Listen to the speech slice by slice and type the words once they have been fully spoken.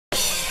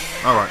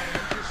Alright,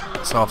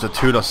 so after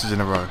 2 losses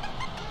in a row,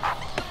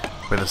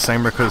 with the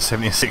same record as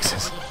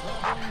 76ers,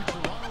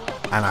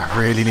 and I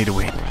really need a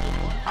win.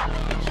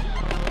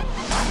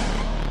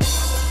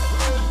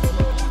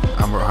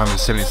 And we're at home with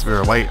 76ers,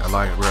 we're away at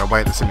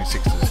the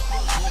 76ers.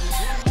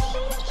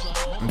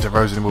 And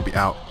DeRozan will be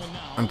out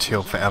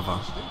until forever.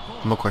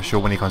 I'm not quite sure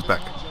when he comes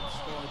back.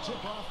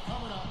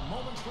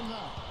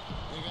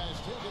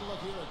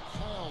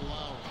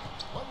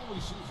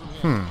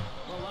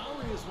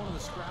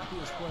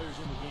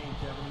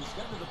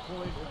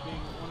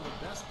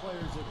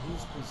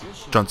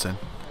 Johnson.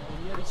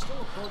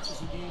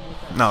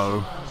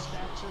 No.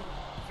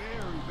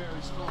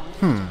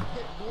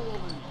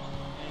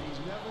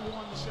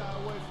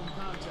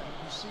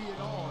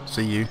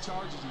 See you.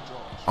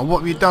 Oh, what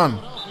have you done?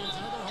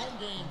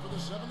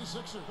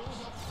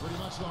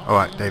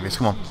 Alright, Davis,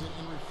 come on. And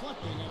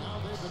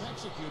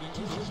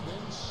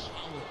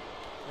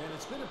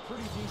it's been a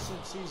pretty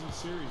decent season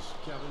series,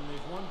 Kevin.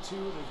 They've won 2,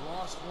 they've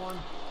lost 1.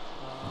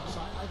 So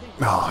I think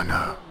oh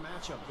no.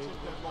 Matchup they'll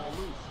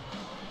lose.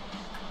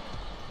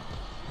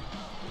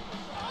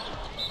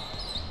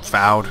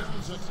 Fouled.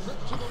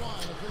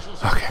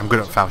 Okay, I'm good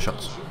at foul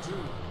shots.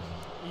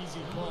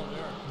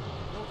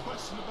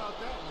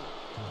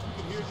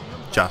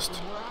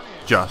 Just.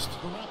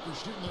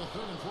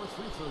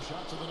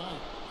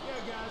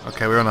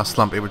 Okay, we're on our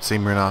slump. It would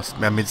seem we're in our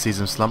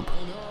mid-season slump.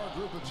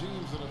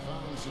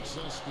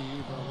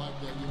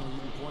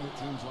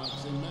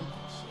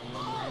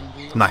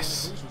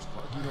 Nice.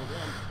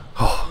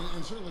 Oh.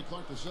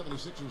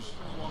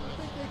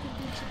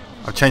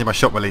 I've changed my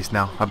shot release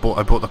now. I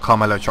bought the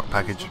Carmelo truck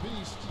package.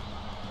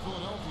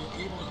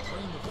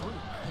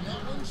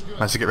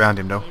 Nice to get around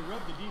him though.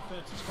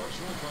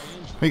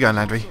 Where you going,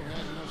 Landry?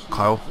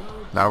 Kyle,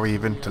 Lowry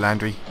even to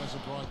Landry.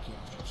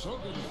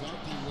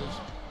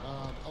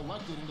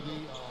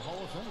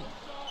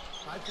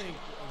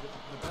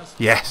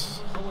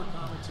 Yes.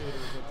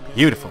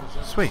 Beautiful.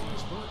 Sweet.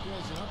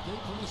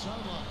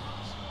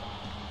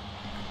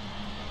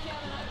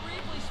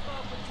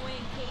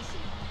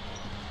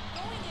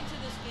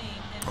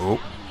 Oh.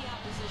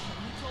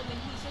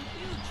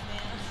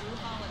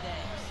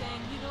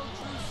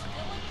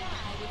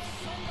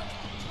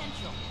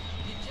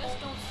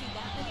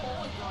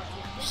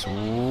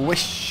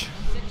 Swish.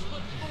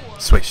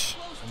 Swish.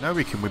 No,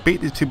 we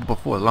beat these two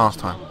before last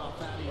time.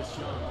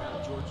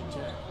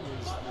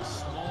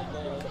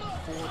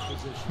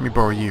 Let me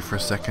borrow you for a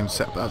second.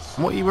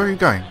 Where are you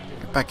going?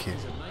 Get back here.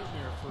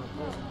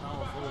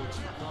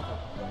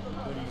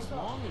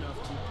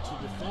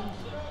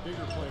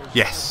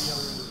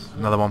 Yes.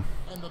 Another one.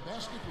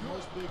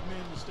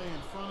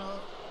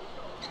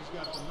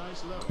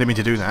 Didn't mean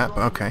to do that,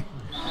 but okay.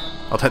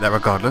 I'll take that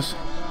regardless.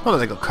 Oh,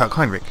 they got Kirk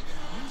Heinrich.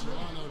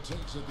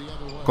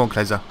 Go on,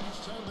 Klezer.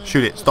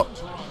 Shoot it. Stop.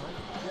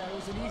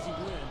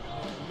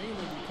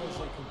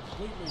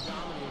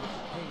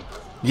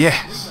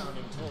 Yes.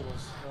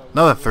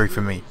 Another 3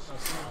 for me.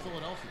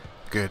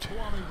 Good.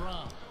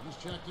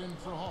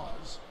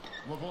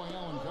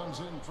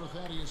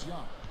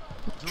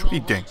 What are you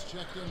doing?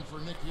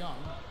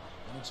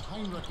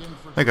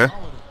 There you go.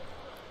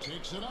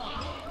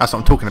 That's what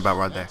I'm talking about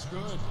right there.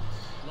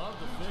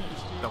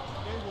 No.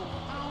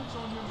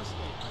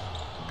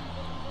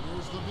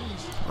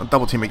 I'll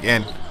double team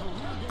again.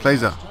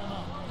 Glazer.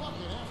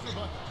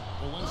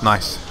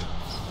 Nice.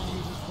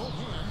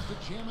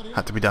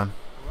 Had to be done.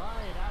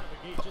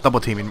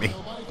 Double teaming me.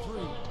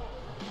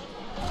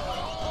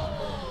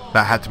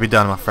 That had to be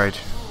done, I'm afraid.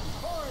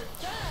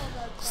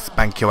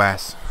 Spank your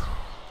ass.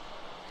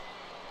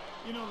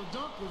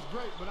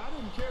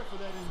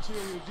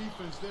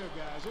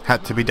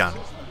 Had to be done.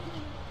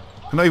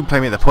 I'm not even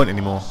playing me at the point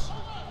anymore.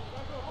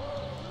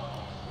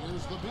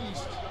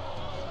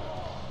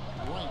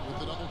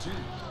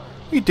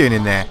 What are you doing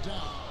in there?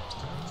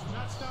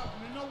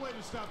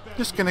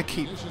 Just gonna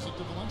keep.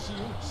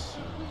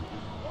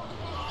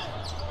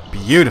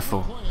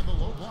 Beautiful.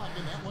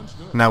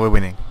 Now we're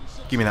winning.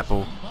 Give me that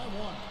ball.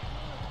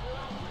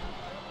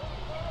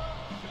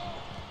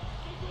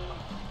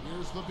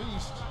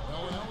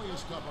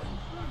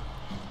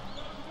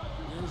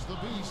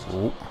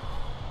 Oh.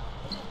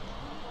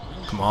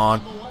 Come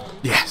on.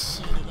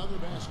 Yes.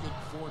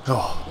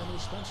 Oh.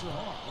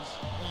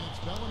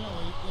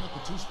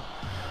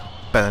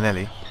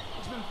 Bellinelli.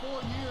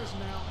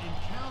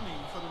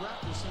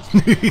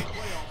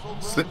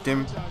 Slipped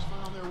him.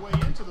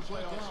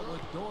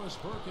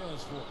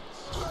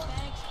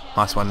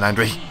 Nice one,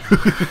 Landry.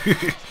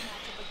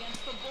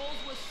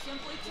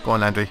 Go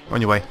on, Landry.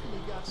 On your way.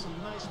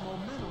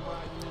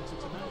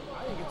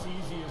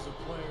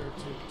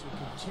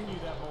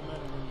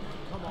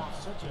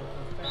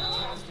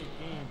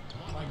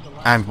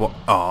 And what?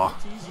 Oh,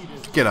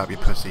 get up, you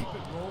pussy.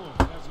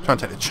 Try and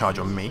take the charge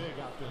on me.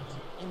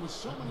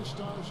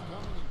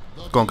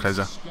 Go on,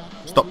 Klezer.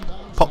 Stop.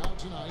 Pop.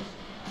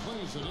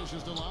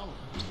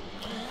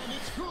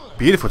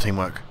 Beautiful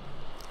teamwork.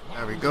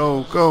 There we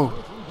go. Go.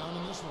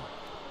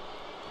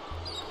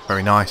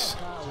 Very nice.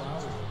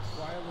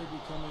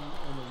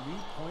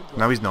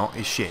 No, he's not.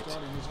 He's shit.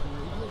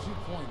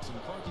 points,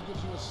 and Clarkie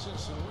gives you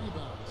assists and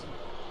rebounds.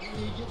 And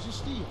he gives you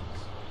steals.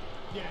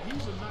 Yeah,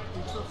 he's a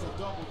nightly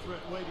triple-double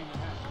threat waiting to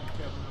happen,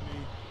 Kevin. I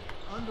mean,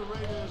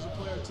 underrated as a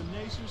player,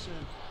 tenacious,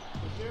 and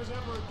if there's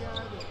ever a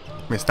guy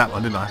that... Missed that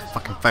one, didn't I?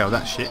 Fucking failed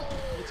that shit.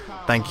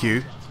 Thank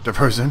you,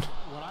 DeRozan.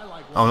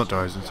 Oh, not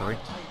DeRozan, sorry.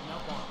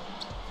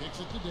 Kicks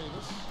it to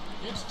Davis.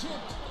 It's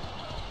tipped.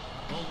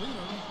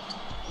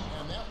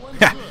 And that one's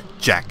Yeah, good.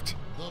 jacked.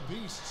 The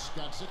Beast's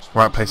got 6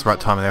 Right place, right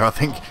time there, I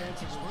think.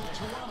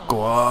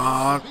 Go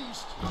on.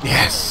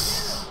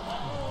 Yes.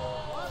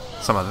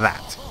 Some of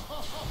that.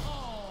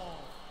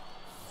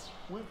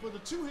 Went for the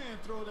two-hand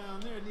throw down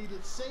there,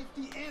 needed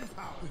safety and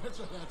power.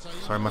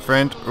 Sorry, my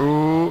friend.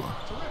 Ooh.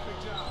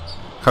 Terrific job.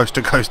 Coast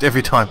to coast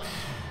every time.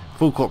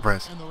 Full court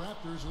press. And the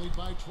Raptors lead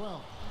by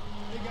 12.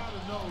 They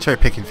gotta know Cherry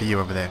picking for you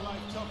over there.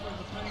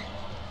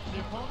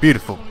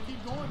 Beautiful.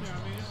 keep going there.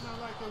 I mean, it's not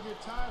like they'll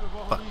get tired of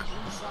all Fuck. these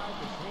inside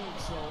the paint,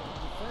 so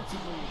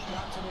defensively it's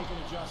got to make an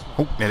adjustment.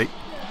 Oh, nearly.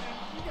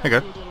 Yeah, There you go.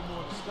 do a little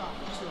more to stop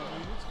it too. I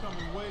mean, it's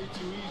coming way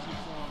too easy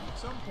for them. At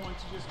some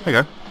points, you just There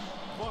you got go.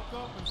 to buck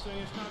up and say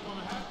it's not going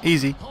to happen.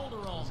 Easy.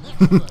 Calderon,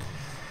 never good.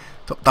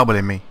 Stop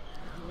doubling me.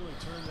 Really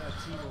turn that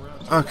team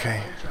around. Okay.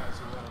 Turn that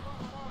franchise around.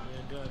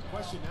 And the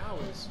question now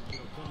is, can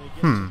they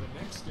get to the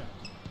next step?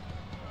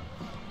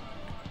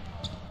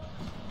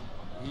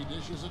 He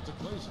dishes it to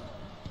Glazer.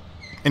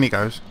 In he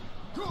goes.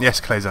 Yes,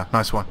 Glazer.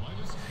 Nice one.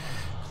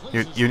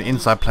 You're an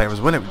inside player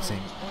as well, it would seem.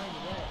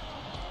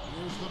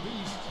 Here's the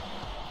Beast.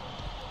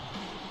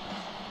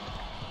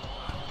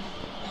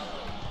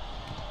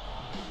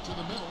 To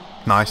the middle.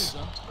 Nice.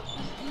 An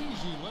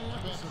easy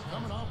layup after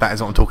coming off. That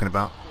is what I'm talking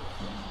about.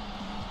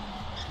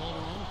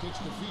 Calderon kicks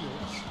to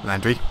Fields.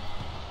 Landry.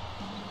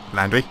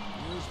 Landry.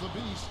 Here's the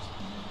Beast.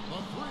 The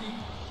three.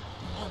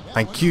 And that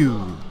Thank one's you.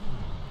 good.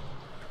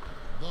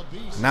 The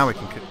Beast Now we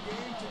can Game to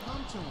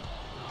come to him.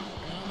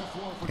 on the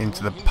floor for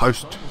into the 20 post.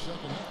 start the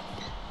second half.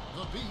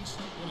 The Beast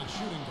in a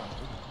shooting guard.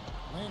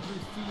 Landry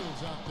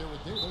Fields out there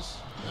with Davis.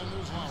 And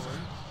there's Howard.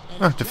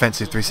 And Oh,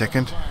 defensive 3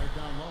 second.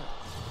 down low.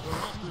 The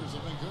Raptors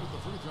have been good at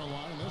the free throw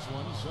line. This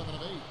one, 7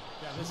 of 8.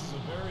 Yeah, this is a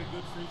very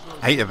good free throw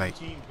 8 of 8.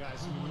 team, guys.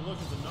 When you look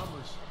at the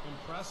numbers,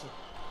 impressive.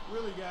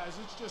 Really, guys,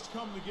 it's just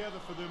come together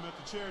for them at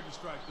the charity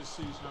strike this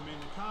season. I mean,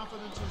 the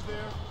confidence is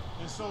there,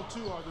 and so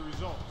too are the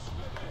results.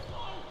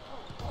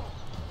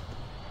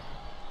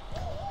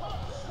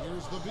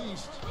 Here's the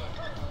Beast.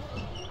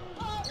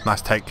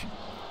 Nice take.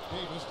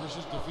 Davis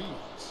dishes to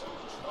Fields.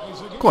 Tries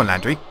again. Go on,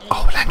 Landry.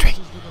 Oh, Landry.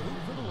 Dishes to the hoop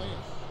for the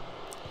layup.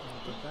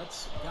 But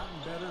that's gotten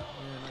better,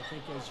 and I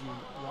think as you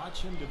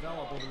watch him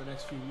develop over the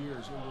next few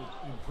years, it will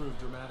improve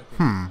dramatically.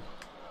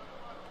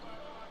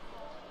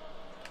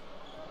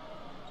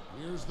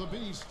 Here's the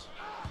Beast.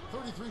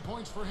 33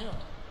 points for him.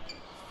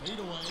 Fade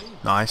away.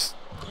 Nice.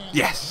 And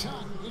Yes. the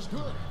shot is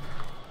good.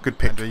 Good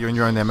pick. You're in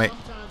your own there, mate.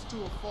 Sometimes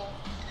to a fault,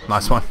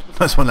 Nice one.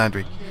 Nice one,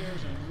 Landry.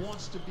 cares and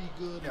wants to be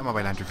good. Get my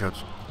way, Landry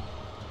Fields.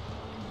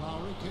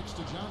 Lowry kicks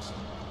to Johnson.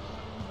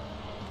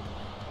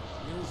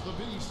 Here's the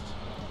Beast.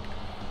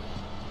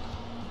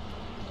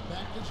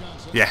 Back to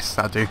Johnson. Yes,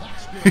 that'll do.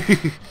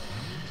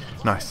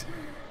 Nice.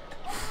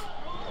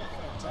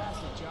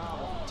 Fantastic job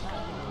of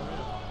attacking the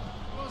rim.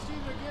 Well, see,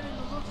 they're getting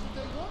the looks that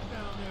they want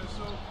down there,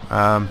 so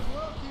Um,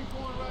 well, keep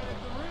going right at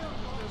the rim.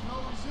 There's no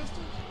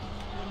resistance.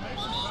 And make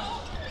them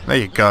back. There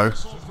you go.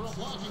 For a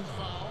blocking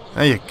foul.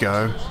 There you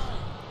go.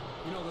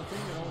 You know, the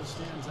thing that always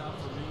stands out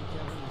for me,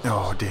 Kevin, is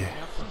Oh, dear.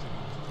 effort.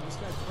 This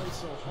guy plays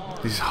so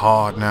hard. This is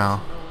hard now.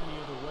 He doesn't know any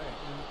other way.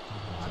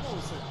 And I've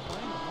always said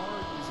playing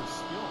hard is a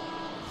skill.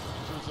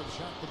 Raptors have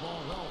shot the ball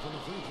well from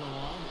the free throw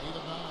line. 8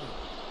 of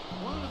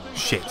 9. One of the things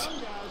Shit. that some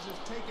guys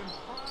have taken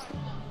pride.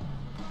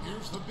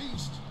 Here's the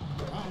Beast.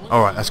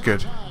 Alright, that's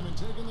good. Time and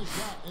taking the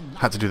shot and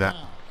Had to do that.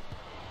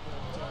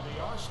 knocking They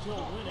are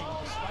still winning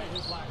despite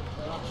his lack of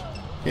production.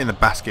 Get in the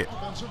basket. it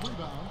down. Offensive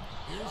rebound.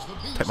 Here's the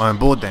Beast. Take my own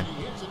board then.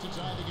 He hits it to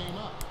tie the game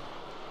up.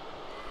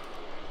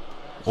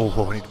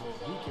 Oh, I need- He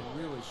can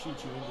really shoot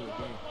you into a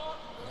game.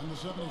 And the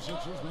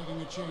 76ers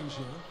making a change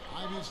here.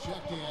 Ivy's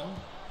checked in.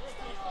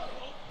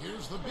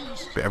 Here's the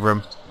Beast. bit of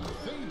room.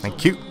 Fades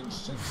Thank away you. and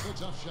sinks the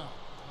tough shot.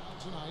 Not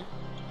tonight.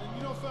 And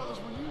you know, fellas,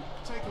 when you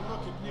take a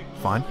look at Nick,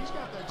 Fine. he's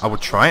got that I will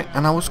try it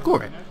and I will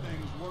score it. that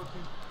thing is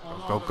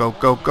working. Go, go,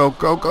 go, go,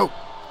 go, go.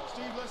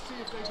 Steve, let's see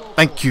if they go.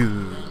 Thank you.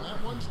 And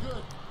that one's good.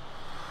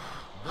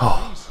 The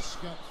Oh. Beast's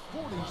got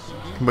 40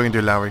 seconds. We're going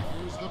to do Lowry.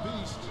 Here's the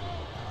Beast.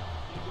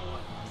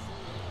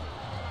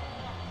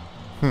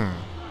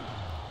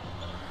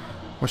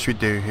 What should we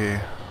do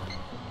here?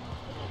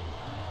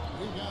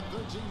 We've got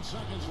 13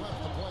 seconds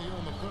left to play here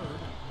in the third.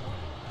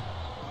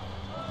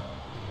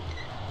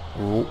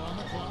 Oh, On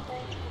the clock.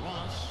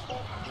 Ross.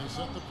 They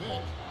set the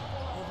pick.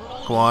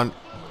 Over go on.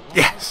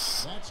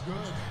 Yes. That's good.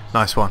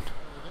 Nice one.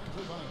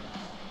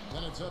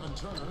 Then it's Evan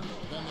Turner.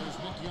 Then there's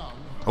Nick Young.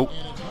 Oh,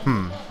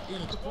 And it's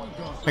in at the point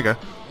guard. There you go.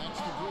 That's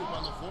the group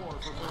on the floor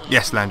for Philly.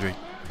 Yes, Landry.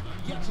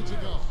 Gets it to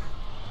go.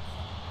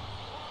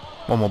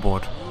 One more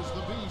board. Here's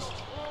the Beast.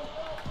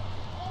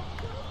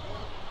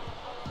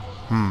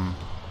 A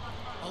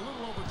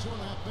little over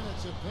 2.5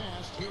 minutes have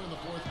passed here in the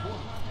fourth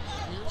quarter.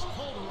 Here's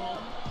Calderon.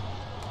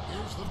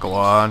 Go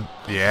on.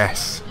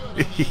 Yes.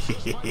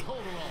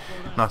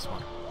 Nice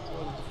one.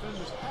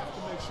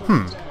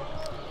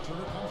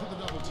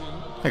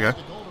 There you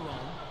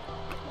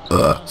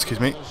go. Excuse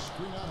me.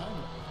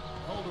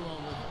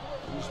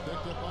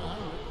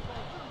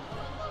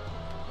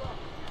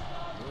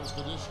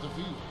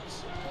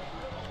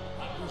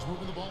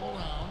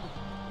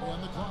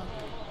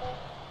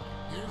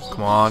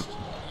 Come on.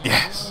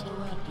 Yes.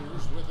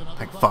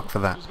 Thank fuck for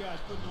that.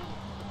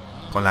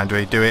 Come on,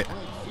 Landry, do it.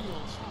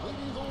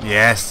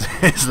 Yes,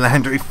 it's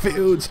Landry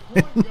Fields.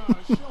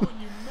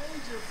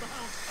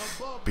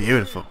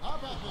 Beautiful.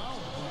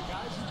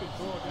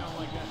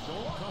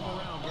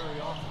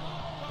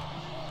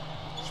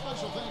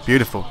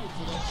 Beautiful.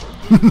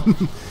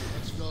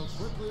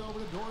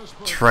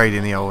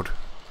 Trading the old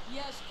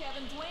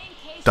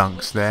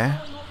dunks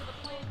there.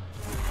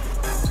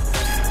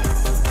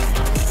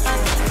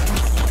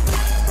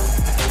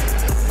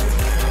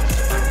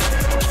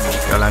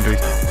 Go, Landry.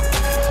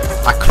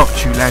 I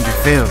clocked you, Landry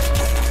Fields.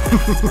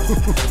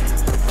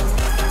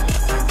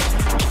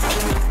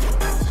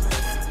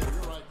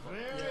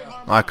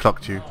 I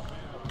clocked you.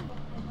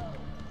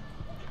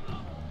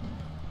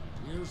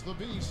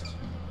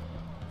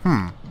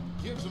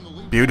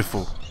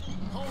 Beautiful.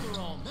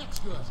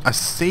 I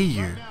see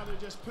you.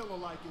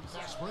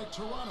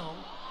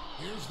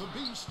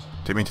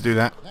 Didn't mean to do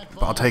that,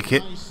 but I'll take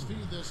it.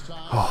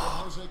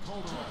 Oh.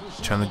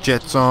 Turn the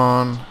Jets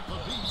on.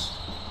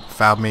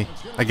 Fouled me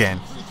again.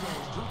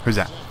 Who's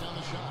that?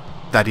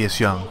 Thaddeus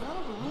Young.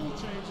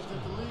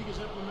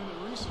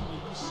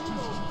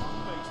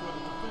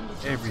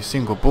 Every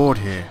single board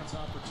here.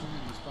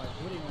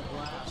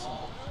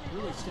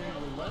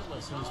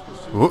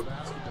 Whoop.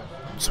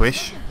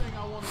 Swish.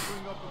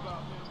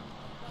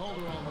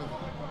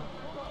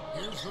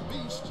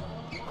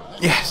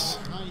 Yes.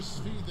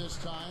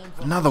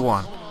 Another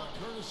one.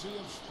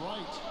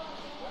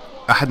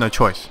 I had no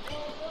choice.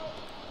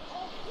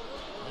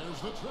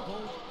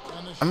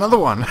 Another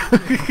one.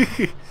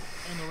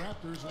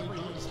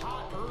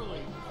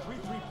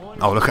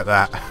 Oh, look at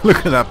that.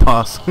 Look at that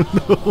pass.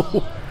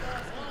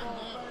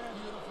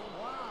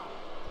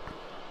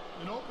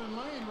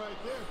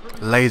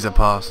 Laser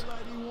pass.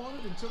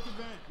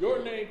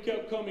 Your name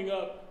kept coming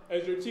up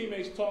as your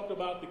teammates talked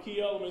about the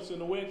key elements in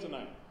the win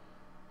tonight.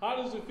 How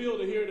does it feel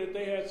to hear that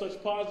they had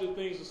such positive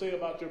things to say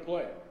about your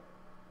play?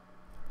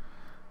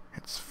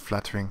 It's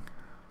flattering.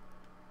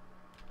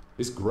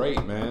 It's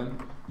great, man.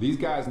 These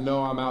guys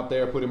know I'm out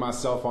there putting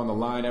myself on the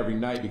line every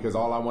night because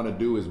all I want to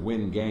do is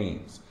win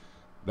games.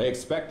 They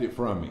expect it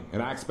from me,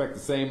 and I expect the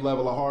same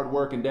level of hard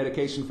work and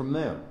dedication from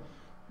them.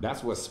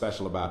 That's what's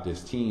special about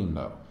this team,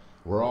 though.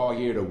 We're all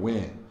here to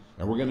win,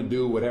 and we're going to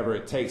do whatever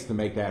it takes to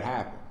make that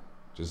happen,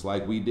 just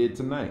like we did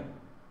tonight.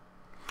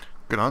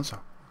 Good answer.